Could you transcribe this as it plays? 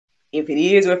If it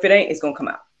is or if it ain't, it's going to come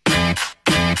out.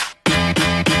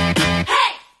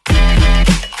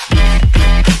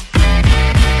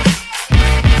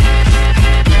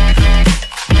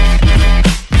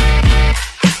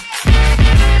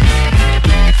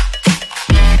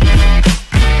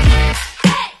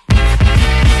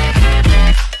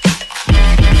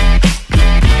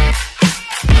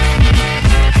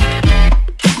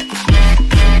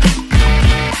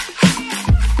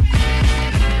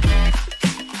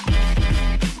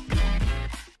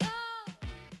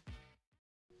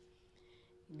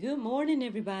 Good morning,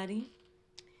 everybody.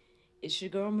 It's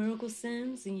your girl Miracle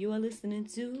Sims, and you are listening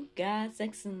to God,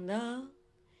 Sex, and Love,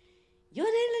 your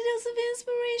daily dose of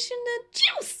inspiration, the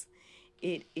juice.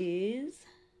 It is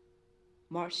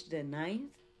March the 9th,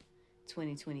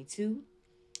 2022,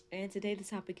 and today the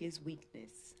topic is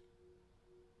weakness.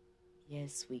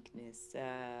 Yes, weakness.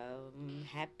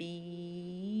 Happy,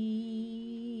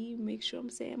 make sure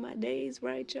I'm saying my days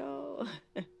right, y'all.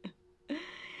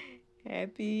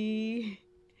 Happy.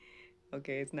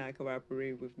 Okay, it's not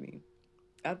cooperating with me.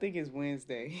 I think it's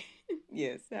Wednesday.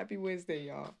 Yes, happy Wednesday,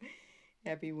 y'all.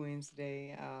 Happy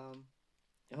Wednesday. I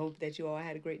hope that you all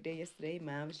had a great day yesterday.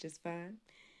 Mine was just fine.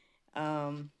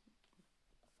 Had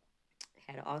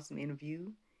an awesome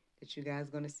interview that you guys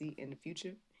are going to see in the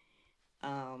future.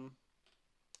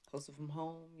 Hosted from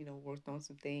home, worked on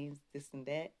some things, this and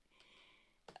that.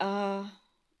 But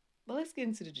let's get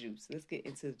into the juice.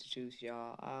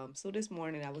 Y'all. So this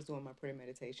morning I was doing my prayer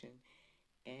meditation.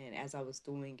 And as I was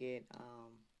doing it,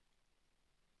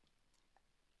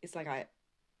 it's like I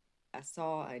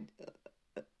saw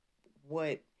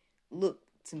what looked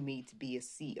to me to be a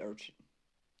sea urchin.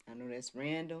 I know that's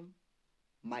random,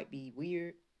 might be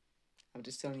weird. I'm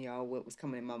just telling y'all what was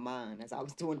coming in my mind as I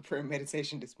was doing the prayer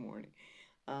meditation this morning.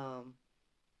 So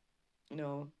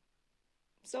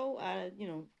I,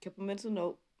 kept a mental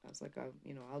note. I was like,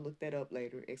 I'll look that up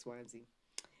later, X, Y, and Z.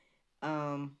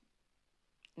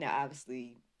 Now,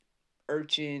 obviously,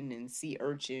 urchin and sea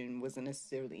urchin wasn't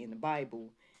necessarily in the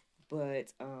Bible,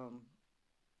 but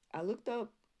I looked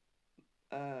up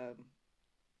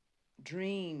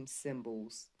dream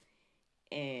symbols,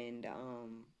 and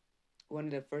one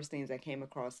of the first things I came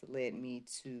across that led me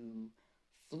to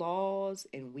flaws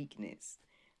and weakness.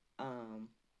 I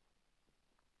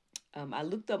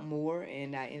looked up more,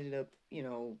 and I ended up,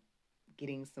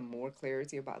 getting some more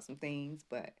clarity about some things,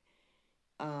 but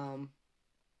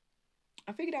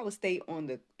I figured I would stay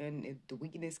on in the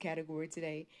weakness category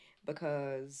today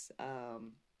because at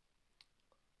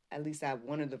least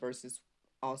one of the verses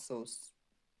also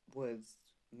was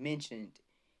mentioned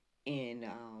in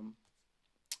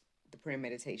the prayer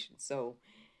meditation. So,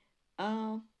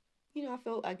 I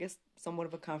felt, I guess, somewhat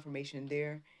of a confirmation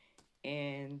there.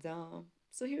 And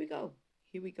so here we go.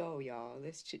 Here we go, y'all.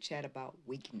 Let's chit-chat about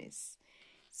weakness.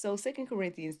 So 2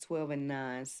 Corinthians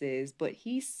 12:9 says, "But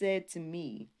he said to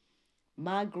me,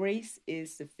 my grace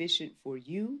is sufficient for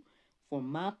you, for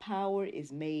my power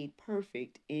is made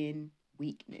perfect in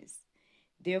weakness.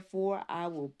 Therefore, I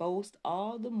will boast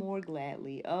all the more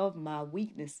gladly of my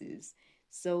weaknesses,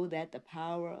 so that the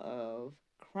power of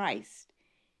Christ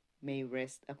may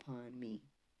rest upon me."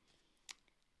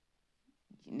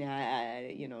 Now,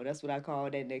 that's what I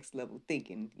call that next level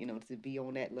thinking, to be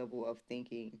on that level of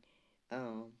thinking.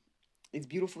 It's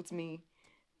beautiful to me.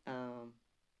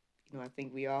 I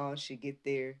think we all should get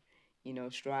there,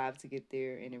 strive to get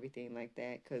there and everything like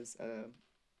that. Because,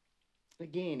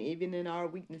 again, even in our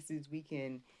weaknesses, we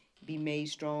can be made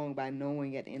strong by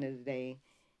knowing at the end of the day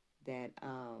that,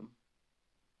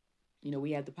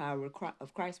 we have the power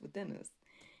of Christ within us.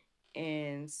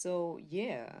 And so,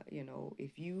 yeah,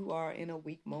 if you are in a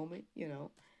weak moment,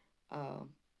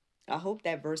 I hope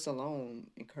that verse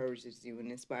alone encourages you and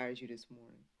inspires you this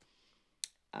morning.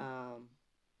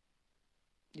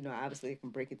 Obviously I can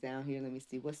break it down here. Let me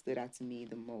see what stood out to me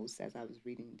the most as I was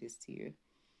reading this here.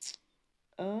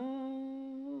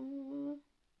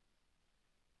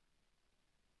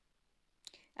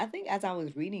 I think as I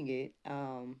was reading it,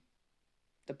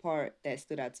 the part that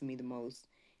stood out to me the most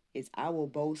is, "I will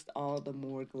boast all the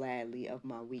more gladly of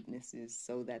my weaknesses,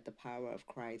 so that the power of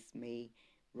Christ may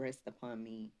rest upon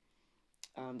me."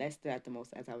 That stood out the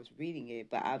most as I was reading it.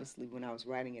 But obviously when I was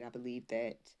writing it, I believe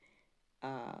that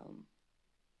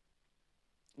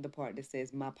the part that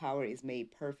says, "My power is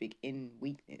made perfect in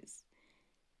weakness,"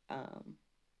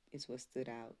 is what stood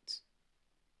out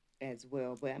as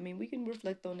well. But I mean, we can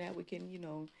reflect on that. We can,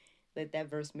 let that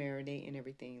verse marinate and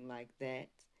everything like that.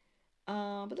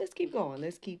 But let's keep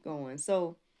going.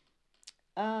 So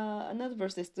another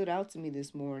verse that stood out to me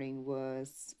this morning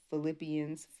was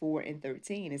Philippians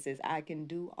 4:13. It says, "I can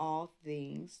do all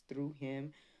things through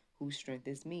him who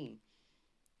strengthens me.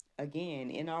 Again,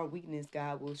 in our weakness,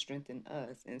 God will strengthen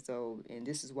us. And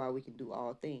this is why we can do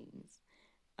all things.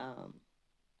 Um,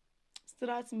 Stood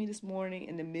out to me this morning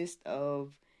in the midst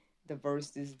of the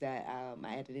verses that I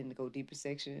added in the Go Deeper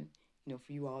section,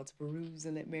 for you all to peruse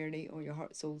and let marinate on your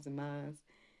heart, souls, and minds.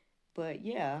 But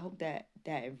yeah, I hope that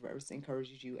verse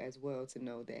encourages you as well to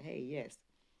know that, hey, yes,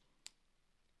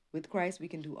 with Christ we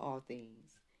can do all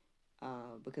things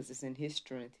because it's in His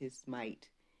strength, His might,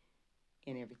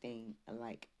 and everything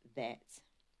like that.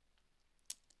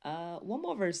 One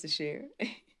more verse to share.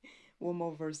 One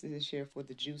more verse to share for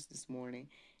the juice this morning,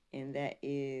 and that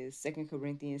is 2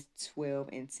 Corinthians 12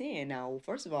 and 10. Now,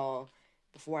 first of all,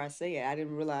 before I say it, I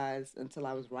didn't realize until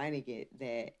I was writing it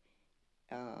that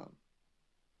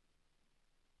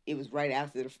it was right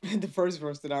after the first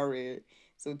verse that I read.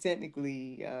 So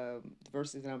technically, the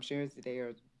verses that I'm sharing today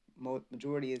are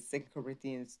majority is 2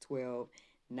 Corinthians 12,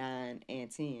 9,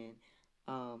 and 10.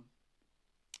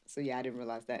 So yeah, I didn't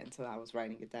realize that until I was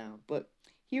writing it down. But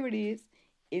here it is.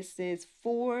 It says,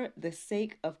 "For the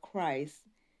sake of Christ,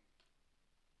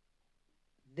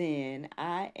 then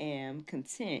I am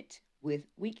content with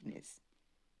weakness,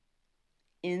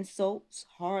 insults,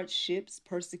 hardships,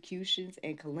 persecutions,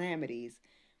 and calamities.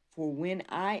 For when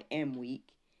I am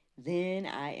weak, then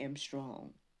I am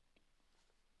strong."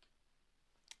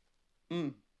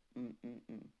 For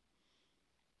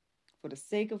the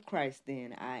sake of Christ,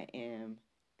 then I am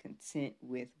content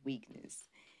with weakness.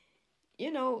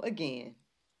 Again,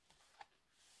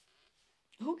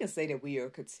 who can say that we are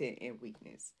content in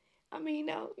weakness? I mean,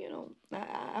 now,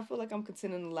 I feel like I'm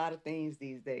content in a lot of things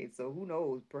these days. So who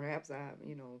knows? Perhaps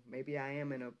maybe I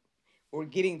am or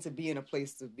getting to be in a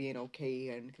place of being okay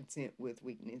and content with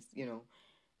weakness,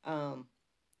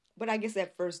 But I guess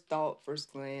at first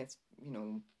glance,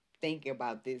 thinking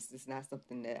about this, it's not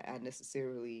something that I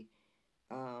necessarily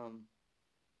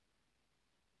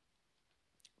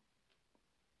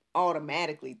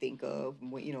automatically think of,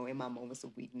 in my moments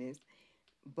of weakness.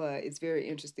 But it's very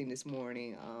interesting this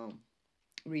morning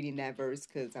reading that verse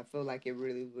because I feel like it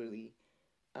really, really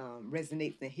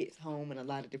resonates and hits home in a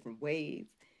lot of different ways.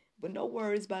 But no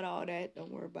worries about all that.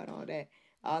 Don't worry about all that.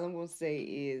 All I'm going to say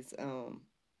is,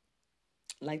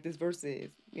 like this verse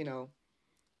is,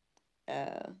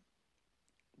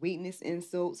 weakness,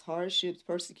 insults, hardships,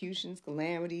 persecutions,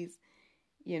 calamities,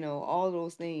 all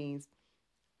those things.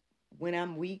 When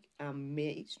I'm weak, I'm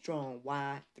made strong.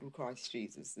 Why? Through Christ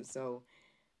Jesus. And so,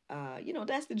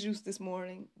 that's the juice this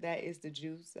morning. That is the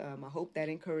juice. I hope that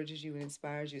encourages you and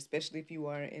inspires you, especially if you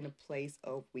are in a place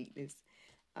of weakness.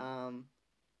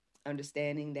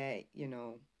 Understanding that,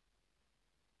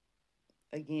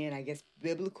 again, I guess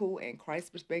biblical and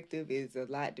Christ's perspective is a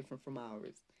lot different from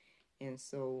ours. And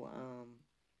so,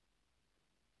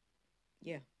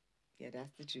 yeah,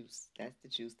 that's the juice. That's the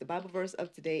juice. The Bible verse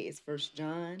of today is 1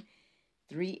 John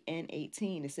 3 and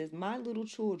 18. It says, "My little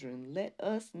children, let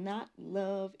us not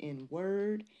love in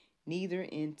word, neither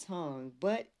in tongue,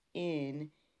 but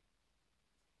in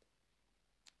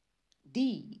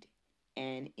deed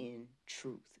and in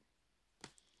truth."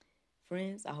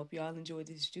 Friends, I hope you all enjoyed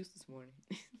this juice this morning.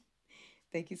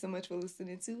 Thank you so much for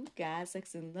listening to God,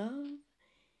 Sex, and Love,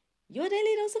 your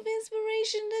daily dose of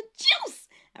inspiration, the juice.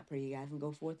 I pray you guys can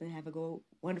go forth and have a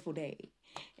wonderful day.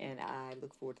 And I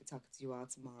look forward to talking to you all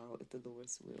tomorrow if the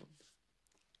Lord's will.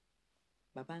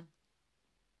 Bye-bye.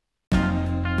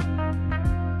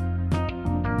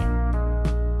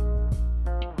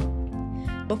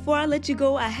 Before I let you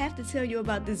go, I have to tell you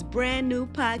about this brand new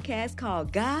podcast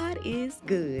called God is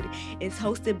Good. It's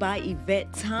hosted by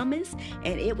Yvette Thomas,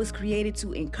 and it was created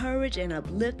to encourage and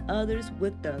uplift others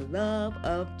with the love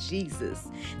of Jesus.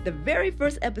 The very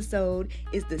first episode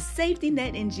is The Safety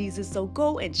Net in Jesus, so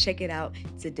go and check it out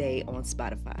today on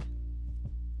Spotify.